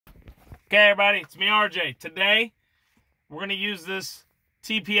Okay, everybody, it's me, RJ. Today, we're going to use this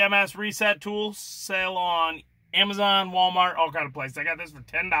TPMS reset tool. Sale on Amazon, Walmart, all kind of places. I got this for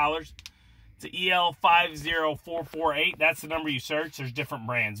 $10. It's an EL50448. That's the number you search. There's different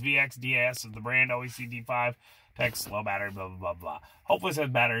brands. VXDS is the brand. OECD5. Text, low battery, blah, blah, blah, blah. Hopefully it says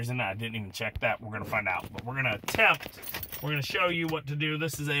batteries in it. I didn't even check that. We're going to find out. But we're going to attempt. We're going to show you what to do.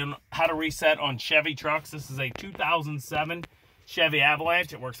 This is how to reset on Chevy trucks. This is a 2007 Chevy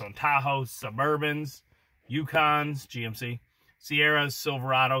Avalanche. It works on Tahoes, Suburbans, Yukons, GMC, Sierras,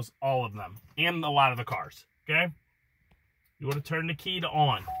 Silverados, all of them. And a lot of the cars, okay? You want to turn the key to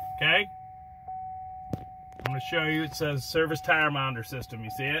on, okay? I'm going to show you. It says service tire mounder system.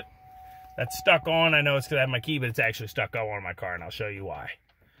 You see it? That's stuck on. I know it's because I have my key, but it's actually stuck on my car, and I'll show you why.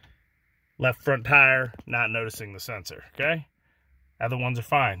 Left front tire, not noticing the sensor, okay? Other ones are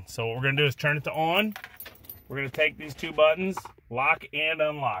fine. So what we're going to do is turn it to on. We're going to take these two buttons, lock and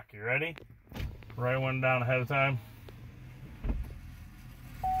unlock. You ready? Write one down ahead of time.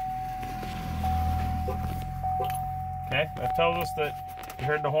 Okay, that tells us that you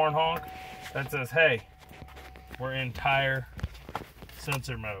heard the horn honk. That says, hey, we're in tire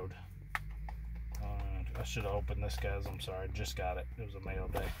sensor mode. I should have opened this, guys. I'm sorry. Just got it. It was a mail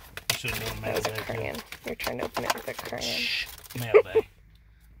day. I should have done a mail day. Crayon. You're trying to open it with a crayon. Shh. Mail day.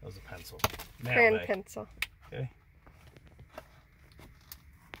 That was a pencil. Mail Crayon day. pencil. Okay.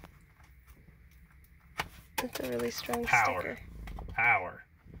 It's a really strong Power. sticker. Power.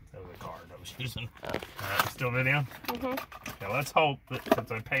 That was a card I was using. Oh. Alright, still video? Mm-hmm. Okay, let's hope that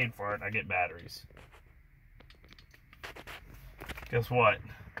since I paid for it, I get batteries. Guess what?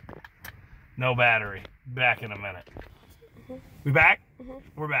 No battery. Back in a minute. Mm-hmm. We back? Mm-hmm.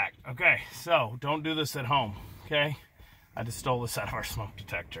 We're back. Okay, so don't do this at home, okay? I just stole this out of our smoke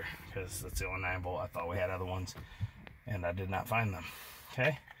detector because that's the only 9-volt. I thought we had other ones, and I did not find them,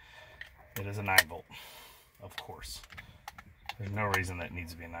 okay? It is a 9-volt, of course. There's no reason that it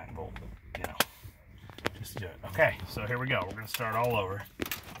needs to be a 9-volt, but, you know, just do it. Okay, so here we go. We're going to start all over.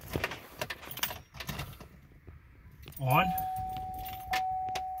 On.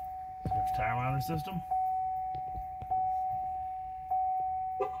 Tire mounder system.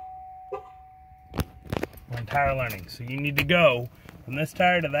 We're in tire learning, so you need to go from this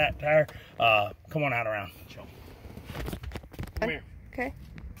tire to that tire. Come on out around. Show. Come here. Okay.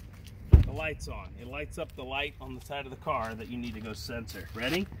 The light's on. It lights up the light on the side of the car that you need to go sensor.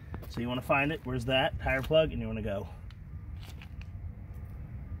 Ready? So you want to find it. Where's that tire plug? And you want to go.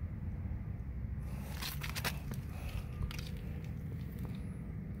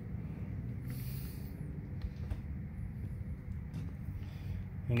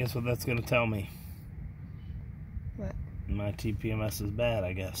 And guess what that's going to tell me? What? My TPMS is bad,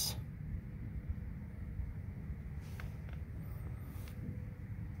 I guess.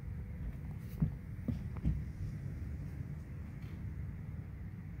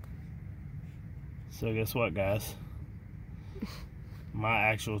 So guess what, guys? My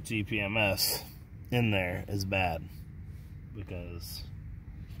actual TPMS in there is bad because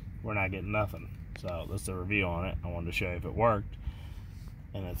we're not getting nothing. So that's a review on it. I wanted to show you if it worked.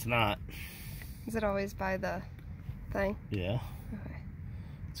 And it's not. Is it always by the thing? Yeah. Okay.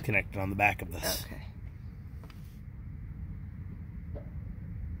 It's connected on the back of this. Okay.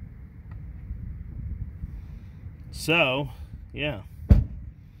 So, yeah.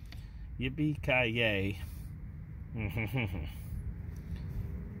 Yippee-ki-yay.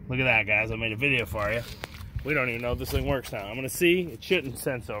 Look at that, guys. I made a video for you. We don't even know if this thing works now. I'm going to see. It shouldn't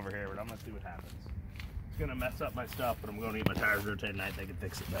sense over here, but I'm going to see what happens. It's going to mess up my stuff, but I'm going to get my tires rotated tonight. They can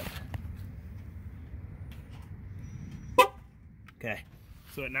fix it better. Okay.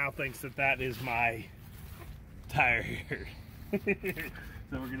 So it now thinks that that is my tire here. So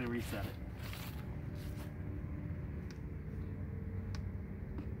we're going to reset it.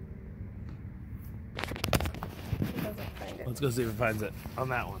 It doesn't find it. Let's go see if it finds it on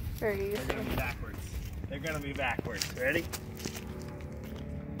that one. Very easy. They're going to be backwards. They're going to be backwards. Ready?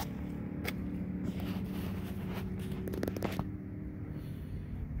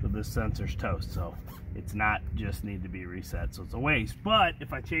 So this sensor's toast, so it's not just need to be reset, so it's a waste. But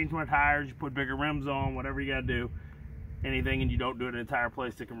if I change my tires, you put bigger rims on, whatever you got to do, anything, and you don't do it in an entire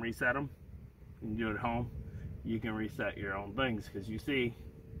place that can reset them, you can do it at home, you can reset your own things, because you see,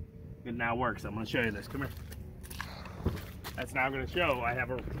 it now works. I'm going to show you this. Come here. That's now going to show I have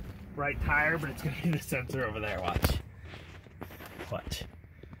a right tire, but it's going to be the sensor over there. Watch. Watch.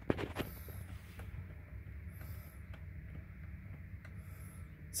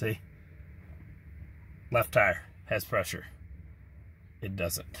 See? Left tire has pressure. It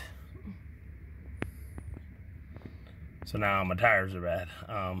doesn't. So now my tires are bad.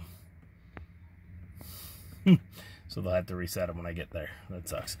 So they'll have to reset them when I get there. That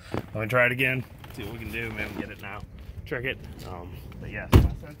sucks. I'm gonna try it again, see what we can do, maybe we can get it now, trick it. But yes,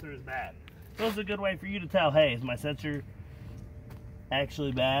 my sensor is bad. So it's a good way for you to tell, hey, is my sensor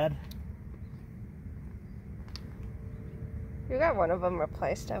actually bad? You got one of them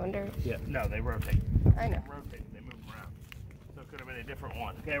replaced, I wonder. Yeah, no, they rotate. I know. They rotate, they move them around. So it could have been a different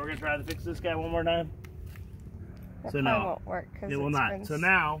one. Okay, we're gonna try to fix this guy one more time. That So probably no, won't work because it will not. So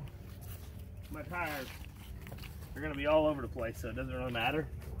now, my tires are gonna be all over the place, so it doesn't really matter.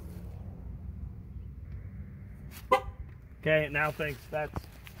 Okay, now thinks that's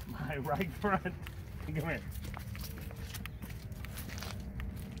my right front. Come here.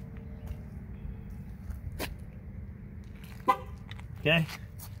 Okay,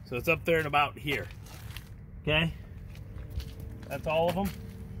 so it's up there and about here. Okay, that's all of them.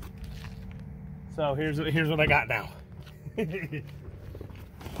 So here's what I got now.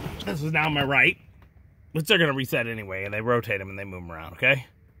 This is now my right, which they're gonna reset anyway, and they rotate them and they move them around. Okay,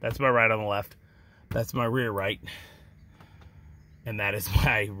 that's my right on the left. That's my rear right, and that is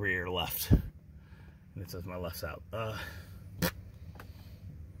my rear left. And it says my left's out.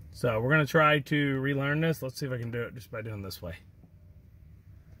 So we're gonna try to relearn this. Let's see if I can do it just by doing this way.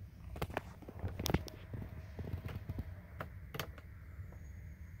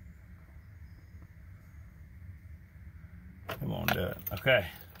 It won't do it. Okay,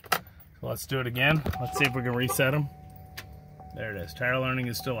 so let's do it again. Let's see if we can reset them. There it is. Tire learning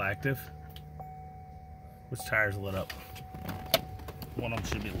is still active. Which tire's lit up? One of them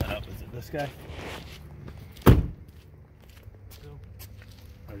should be lit up. Is it this guy? Or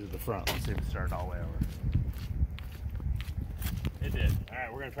is it the front? Let's see if it started all the way over. It did. All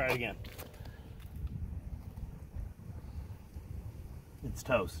right, we're gonna try it again. It's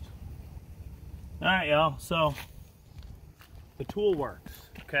toast. All right, y'all. So the tool works.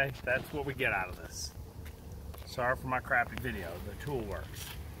 Okay, that's what we get out of this. Sorry for my crappy video. The tool works.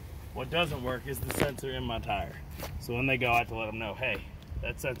 What doesn't work is the sensor in my tire. So when they go, I have to let them know, hey,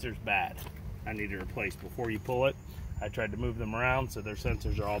 that sensor's bad. I need it replaced before you pull it. I tried to move them around so their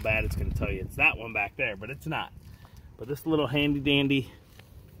sensors are all bad. It's gonna tell you it's that one back there, but it's not. But this little handy dandy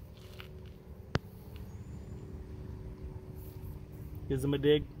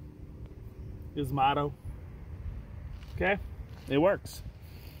Gizmo-dig, Gizmodo. Okay, it works.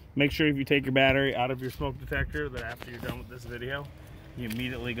 Make sure if you take your battery out of your smoke detector that after you're done with this video, you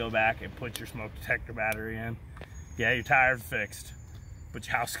immediately go back and put your smoke detector battery in. Yeah, your tire's fixed, but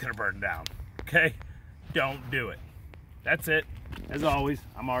your house is gonna burn down, okay? Don't do it. That's it. As always,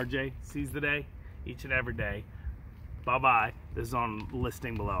 I'm RJ. Seize the day, each and every day. Bye-bye. This is on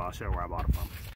listing below. I'll show you where I bought it from.